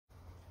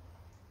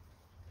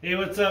Hey,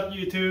 what's up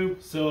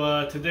YouTube?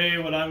 So today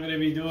what I'm going to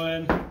be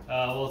doing,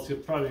 well,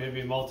 it's probably going to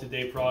be a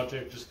multi-day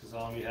project just because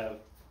I only have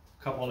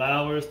a couple of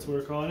hours to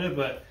work on it,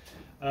 but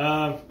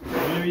I'm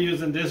going to be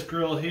using this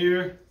grill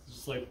here,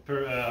 just like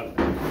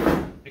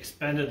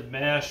expanded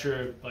mesh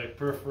or like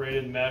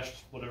perforated mesh,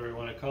 whatever you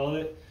want to call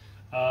it.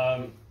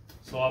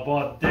 So I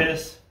bought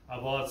this, I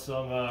bought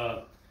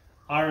some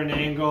iron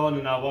angle, and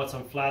then I bought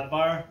some flat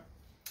bar,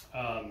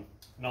 and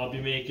I'll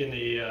be making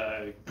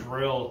a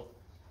grill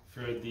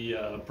for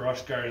the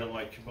brush guard on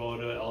my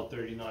Kubota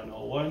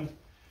L3901.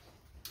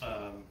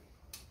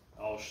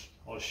 I'll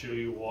show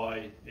you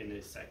why in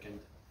a second.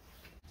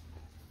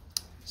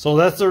 So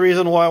that's the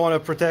reason why I want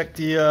to protect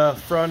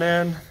the front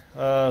end.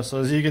 So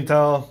as you can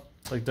tell,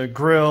 like the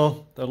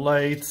grill, the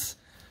lights,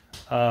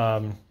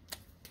 none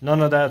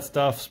of that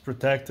stuff's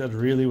protected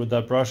really with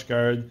that brush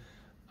guard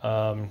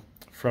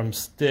from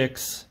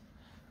sticks.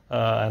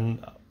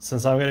 And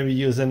since I'm going to be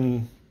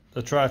using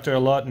the tractor a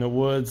lot in the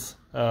woods,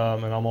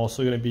 and I'm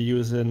also going to be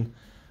using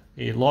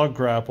a log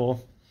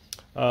grapple,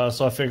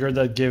 so I figured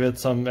I'd give it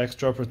some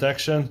extra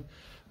protection.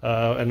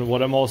 And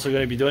what I'm also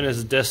going to be doing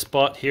is this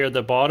spot here at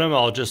the bottom,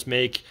 I'll just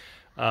make,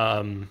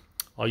 I'll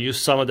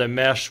use some of the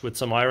mesh with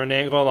some iron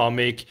angle. I'll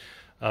make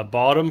a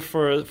bottom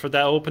for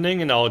that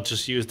opening, and I'll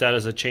just use that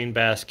as a chain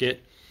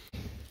basket.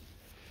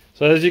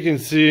 So as you can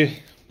see,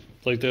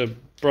 like the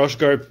brush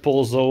guard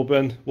pulls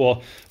open,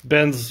 well,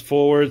 bends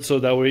forward so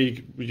that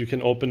way you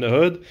can open the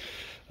hood.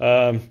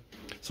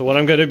 So what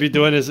I'm going to be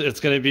doing is it's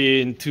going to be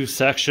in two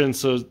sections.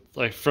 So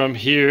like from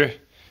here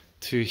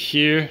to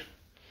here,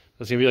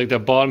 that's going to be like the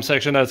bottom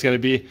section that's going to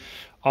be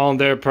on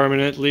there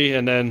permanently.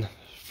 And then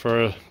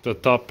for the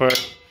top part,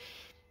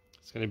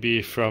 it's going to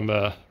be from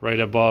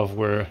right above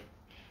where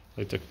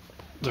like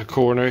the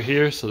corner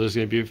here. So there's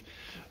going to be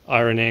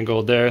iron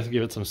angle there to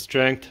give it some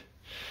strength.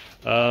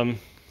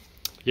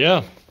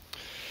 Yeah.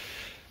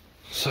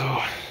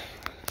 So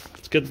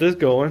let's get this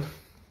going.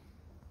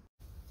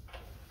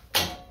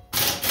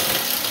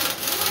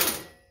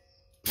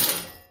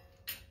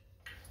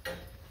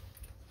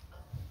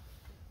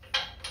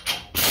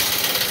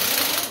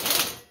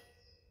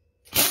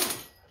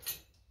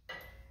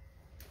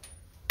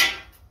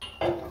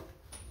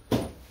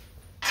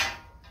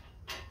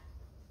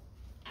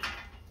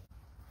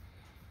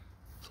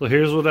 So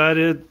here's what I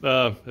did.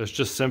 It's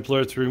just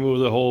simpler to remove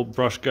the whole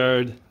brush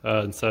guard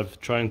instead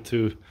of trying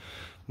to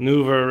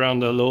maneuver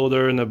around the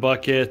loader and the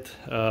bucket,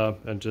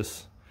 and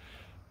it's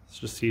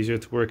just easier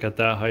to work at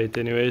that height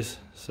anyways.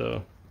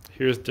 So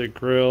here's the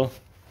grill.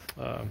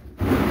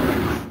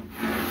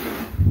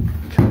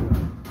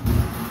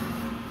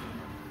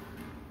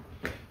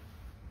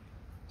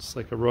 It's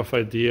like a rough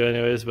idea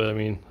anyways, but I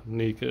mean, I'm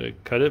not gonna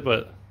cut it,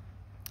 but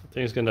I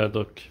think it's gonna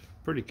look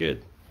pretty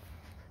good.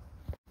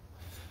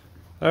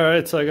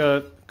 Alright, so I got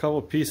a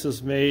couple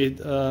pieces made.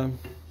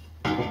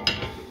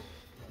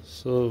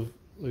 So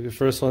like the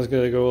first one's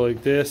gonna go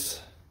like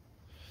this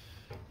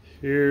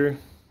here,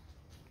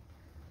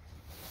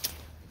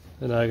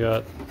 and I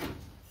got,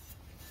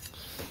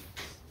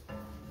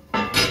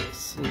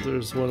 so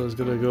there's one that's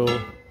gonna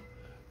go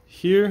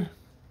here.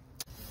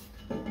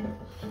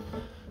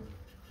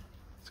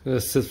 It's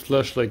gonna sit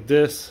flush like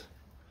this,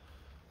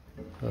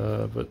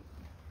 but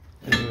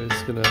anyway,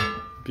 it's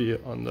gonna be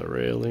on the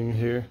railing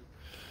here.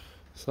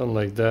 Something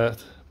like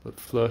that, but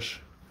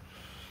flush.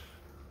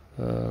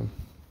 And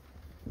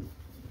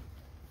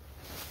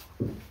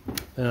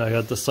I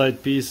got the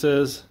side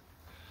pieces.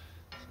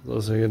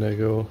 Those are gonna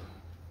go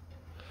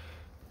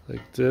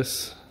like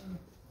this.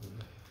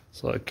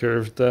 So I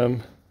curved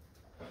them.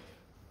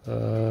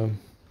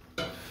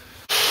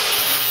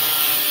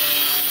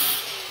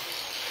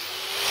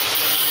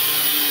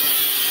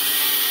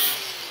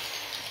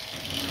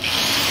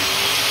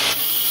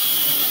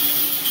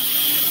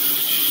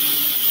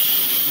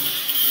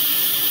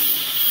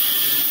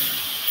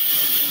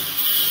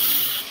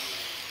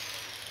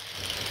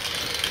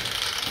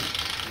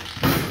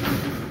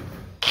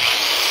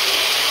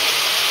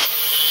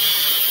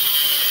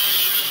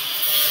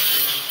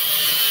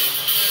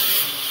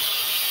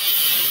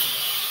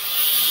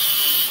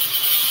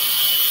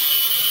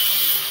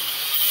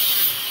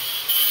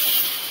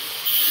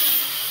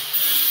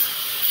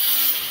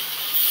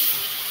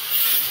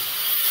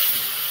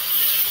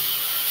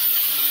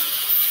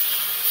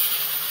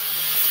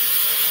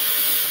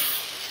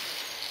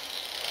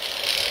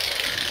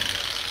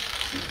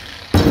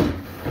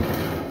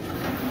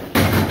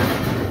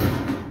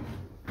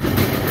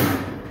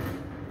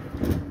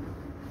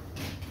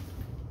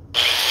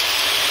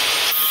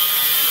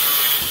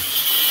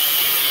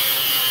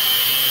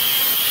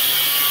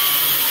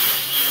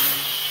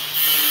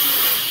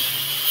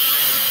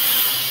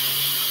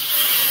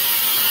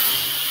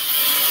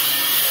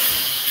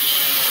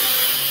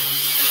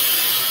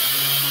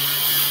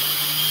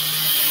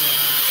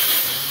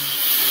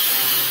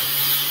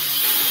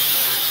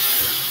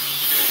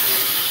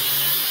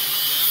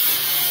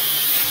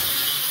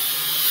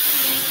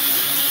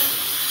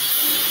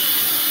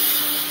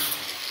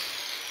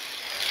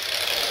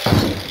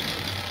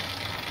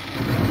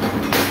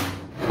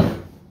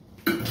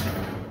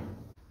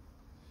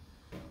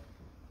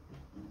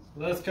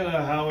 that's kind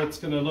of how it's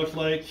gonna look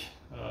like.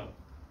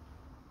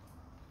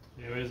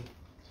 Anyways,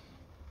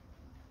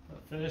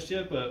 not finished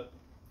yet, but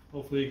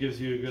hopefully it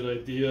gives you a good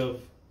idea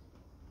of.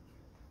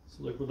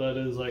 So look what that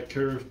is. I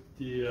curved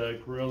the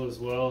grill as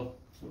well.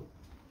 So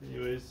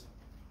anyways,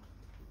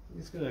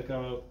 it's gonna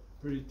come out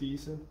pretty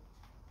decent.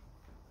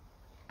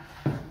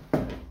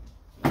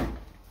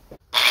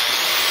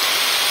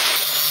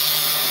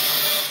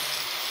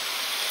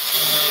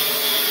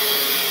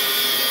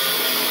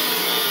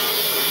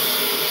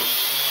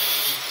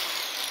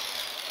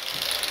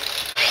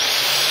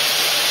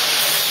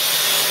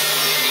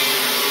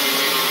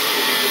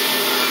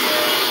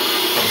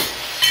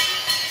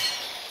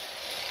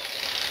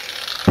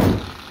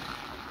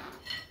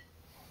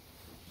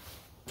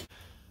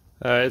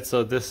 Alright,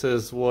 so this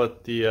is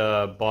what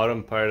the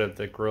bottom part of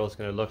the grill is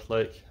going to look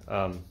like.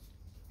 Probably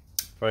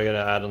going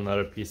to add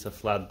another piece of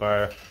flat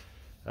bar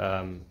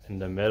in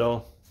the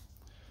middle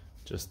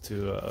just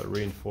to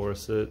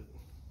reinforce it.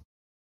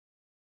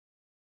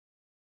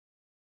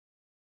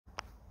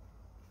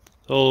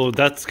 So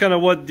that's kind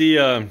of what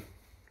the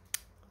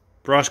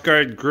brush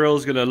guard grill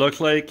is going to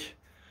look like.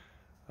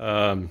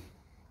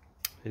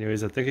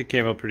 Anyways, I think it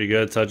came out pretty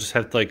good, so I just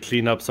have to like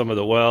clean up some of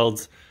the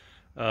welds.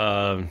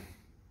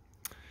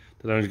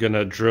 Then I'm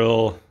gonna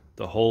drill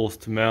the holes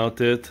to mount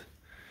it.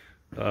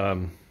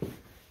 So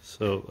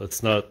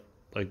it's not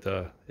like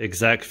the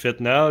exact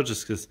fit now,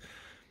 just because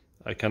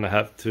I kind of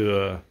have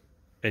to.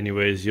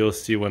 Anyways, you'll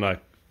see when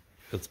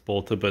it's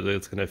bolted, but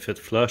it's gonna fit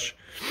flush.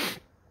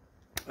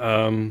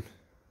 And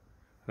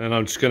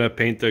I'm just gonna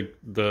paint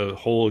the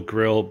whole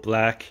grill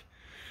black.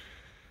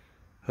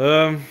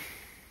 And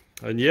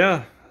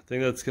yeah, I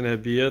think that's gonna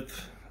be it.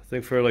 I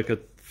think for like a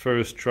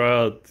first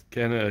trial it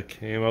kind of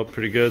came out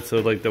pretty good.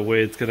 So like the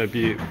way it's gonna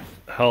be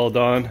held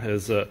on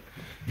is I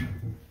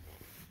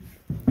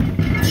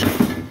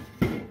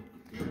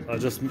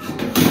just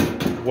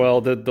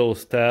welded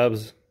those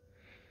tabs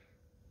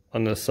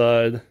on the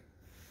side,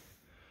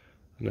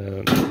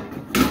 and then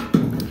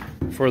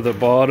for the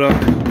bottom,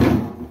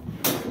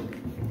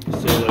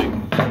 so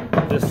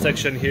like this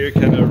section here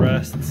kind of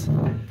rests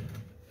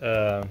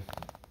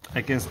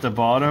against the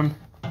bottom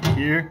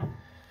here,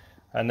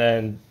 and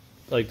then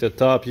like the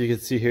top, you can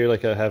see here,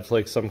 like I have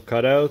like some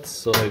cutouts,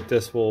 so like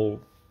this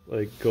will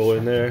like go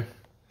in there,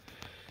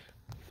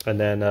 and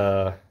then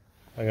I'm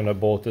gonna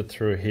bolt it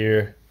through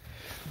here,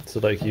 so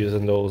like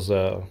using those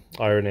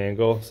iron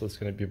angle, so it's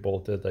gonna be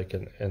bolted like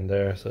in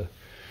there. So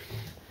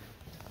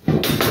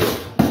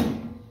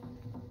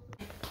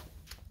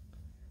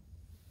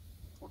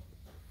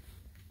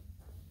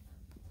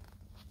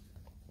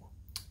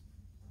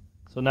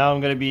now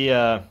I'm gonna be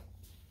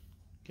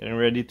getting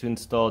ready to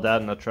install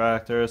that in the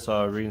tractor.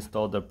 So I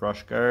reinstalled the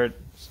brush guard.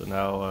 So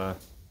now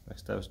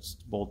next step is just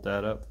to bolt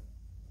that up.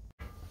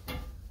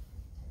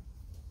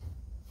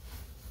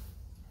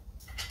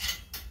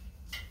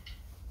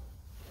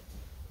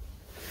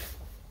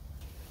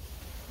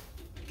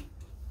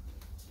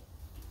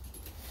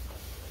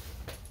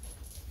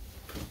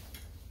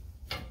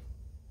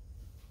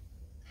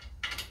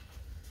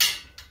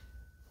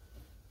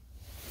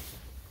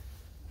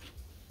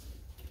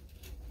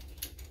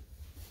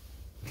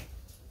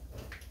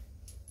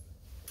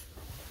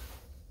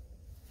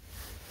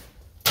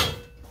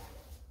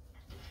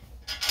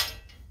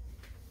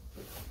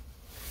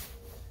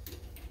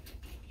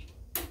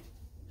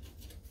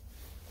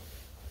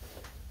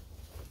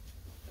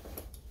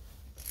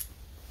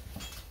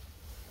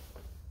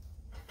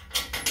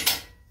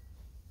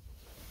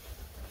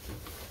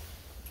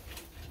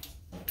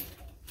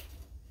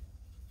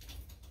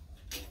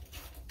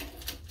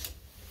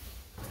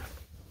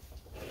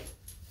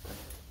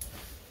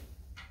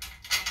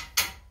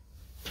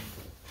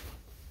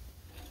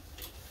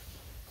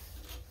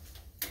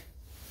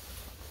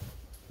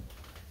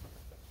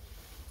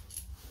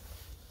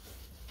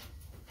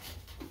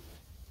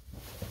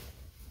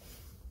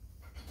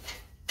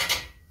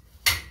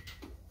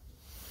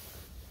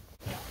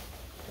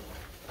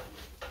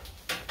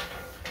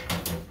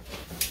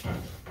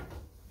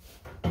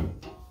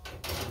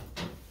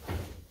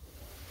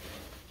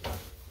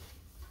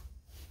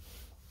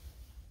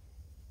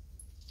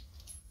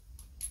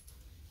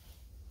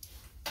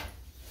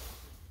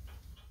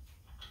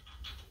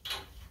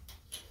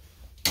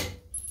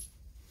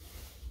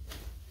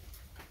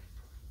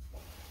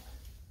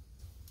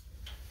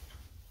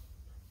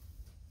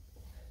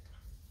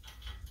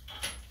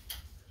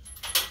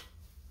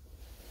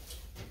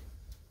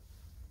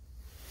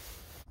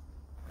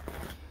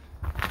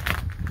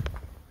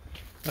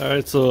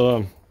 Alright,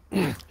 so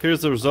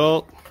here's the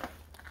result.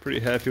 Pretty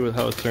happy with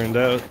how it turned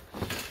out.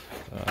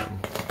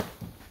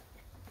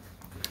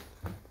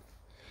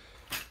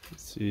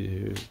 Let's see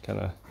here,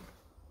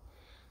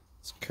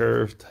 it's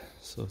curved,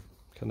 so it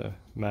kind of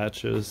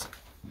matches.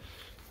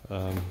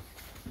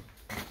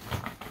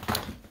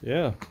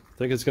 Yeah, I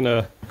think it's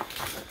gonna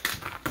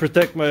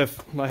protect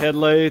my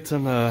headlights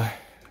and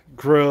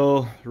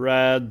grill,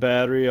 rad,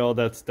 battery, all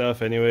that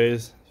stuff.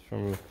 Anyways,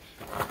 from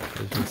as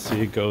you can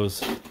see, it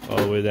goes all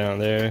the way down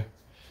there.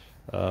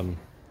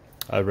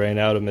 I ran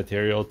out of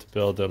material to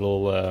build a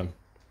little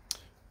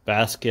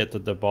basket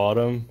at the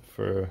bottom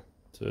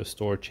to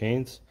store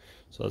chains,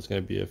 so that's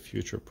going to be a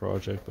future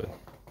project. But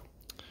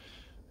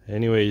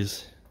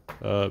anyways,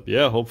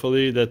 yeah,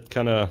 hopefully that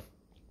kind of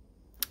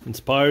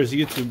inspires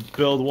you to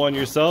build one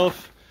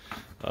yourself.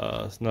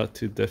 It's not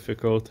too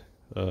difficult.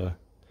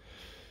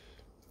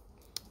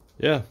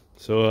 Yeah,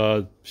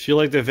 so if you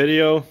like the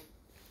video,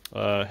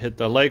 hit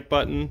the like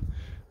button,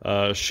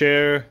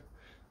 share,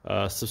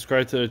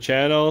 subscribe to the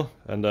channel,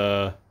 and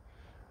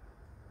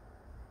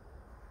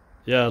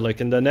yeah, like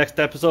in the next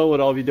episode,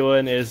 what I'll be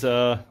doing is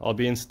I'll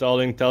be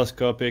installing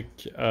telescopic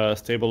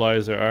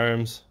stabilizer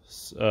arms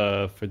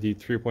for the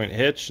 3-point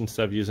hitch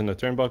instead of using the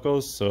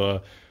turnbuckles.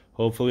 So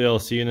hopefully I'll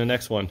see you in the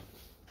next one.